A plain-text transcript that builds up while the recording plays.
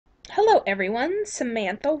Hello everyone,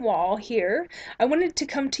 Samantha Wall here. I wanted to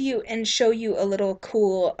come to you and show you a little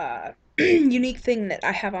cool, unique thing that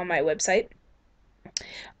I have on my website.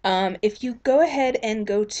 If you go ahead and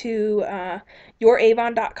go to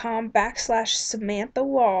youravon.com/Samantha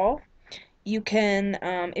Wall, you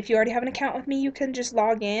can, if you already have an account with me, you can just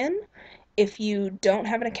log in. If you don't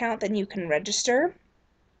have an account, then you can register.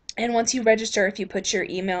 And once you register, if you put your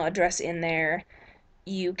email address in there,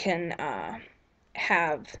 you can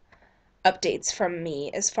have updates from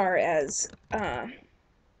me as far as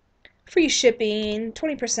free shipping,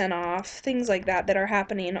 20% off, things like that that are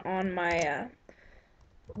happening on my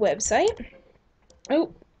website.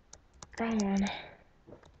 Oh, wrong one.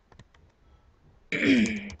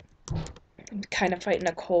 I'm kind of fighting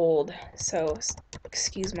a cold, so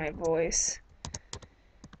excuse my voice.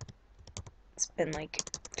 It's been like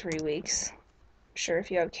 3 weeks. I'm sure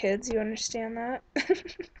if you have kids, you understand that.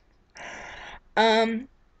 um,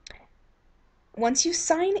 Once you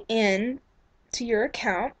sign in to your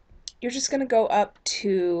account, you're just going to go up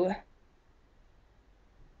to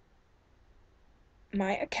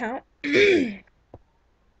my account to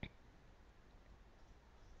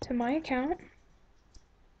my account.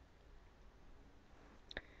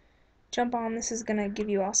 Jump on. This is gonna give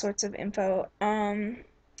you all sorts of info.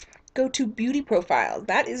 Go to beauty profiles.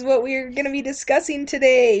 That is what we're gonna be discussing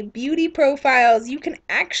today. Beauty profiles. You can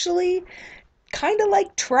actually kind of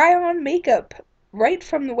like try on makeup right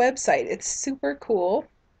from the website. It's super cool.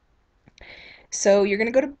 So you're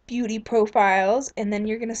gonna go to beauty profiles and then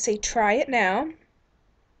you're gonna say try it now.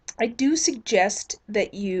 I do suggest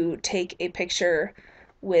that you take a picture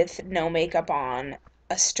with no makeup on,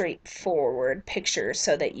 a straightforward picture,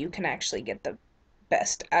 so that you can actually get the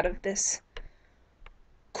best out of this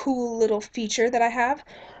cool little feature that I have.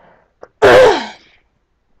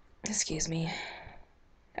 Excuse me.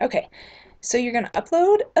 Okay, so you're gonna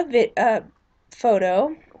upload a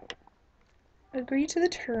photo, agree to the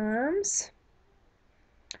terms,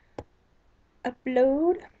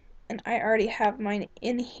 upload, and I already have mine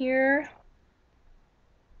in here.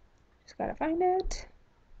 Just gotta find it.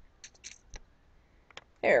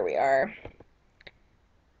 There we are.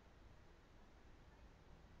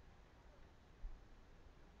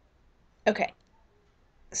 Okay,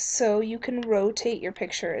 so you can rotate your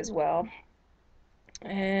picture as well.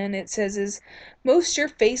 And it says, is most your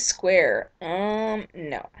face square?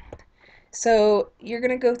 No. So you're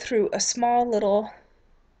gonna go through a small little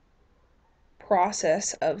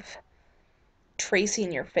process of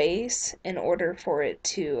tracing your face in order for it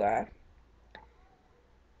to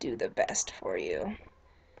do the best for you.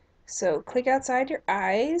 So click outside your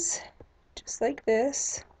eyes, just like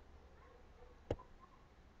this.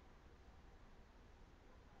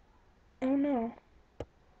 Oh no, what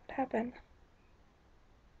happened?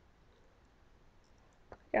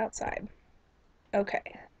 Click outside. Okay,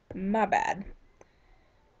 my bad.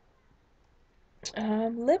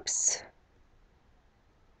 Lips.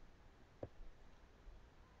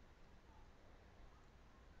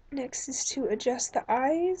 Next is to adjust the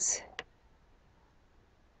eyes.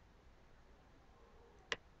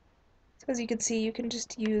 So as you can see, you can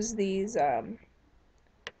just use these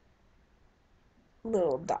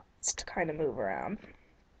little dots to kind of move around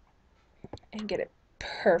and get it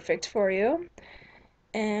perfect for you.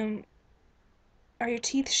 And are your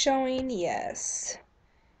teeth showing? Yes.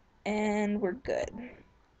 And we're good.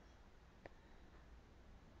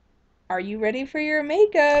 Are you ready for your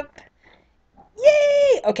makeup?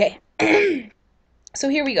 Yay! Okay. So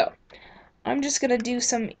here we go. I'm just gonna do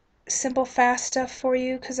some simple fast stuff for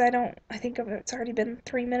you because I think it's already been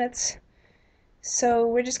 3 minutes. So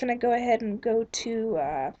we're just gonna go ahead and go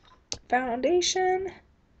to foundation,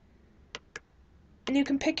 and you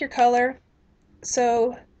can pick your color.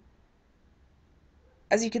 So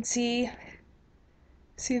as you can see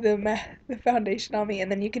the foundation on me,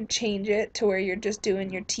 and then you can change it to where you're just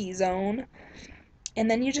doing your T-zone, and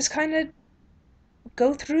then you just kind of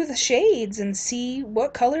go through the shades and see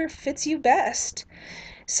what color fits you best.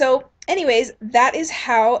 So anyways, that is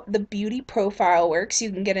how the beauty profile works. You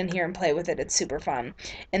can get in here and play with it. It's super fun.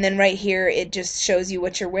 And then right here, it just shows you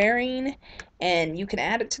what you're wearing, and you can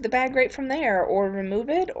add it to the bag right from there, or remove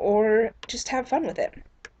it, or just have fun with it.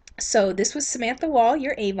 So this was Samantha Wall,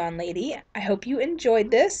 your Avon lady. I hope you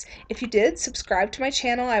enjoyed this. If you did, subscribe to my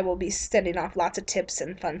channel. I will be sending off lots of tips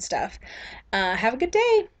and fun stuff. Have a good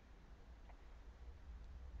day.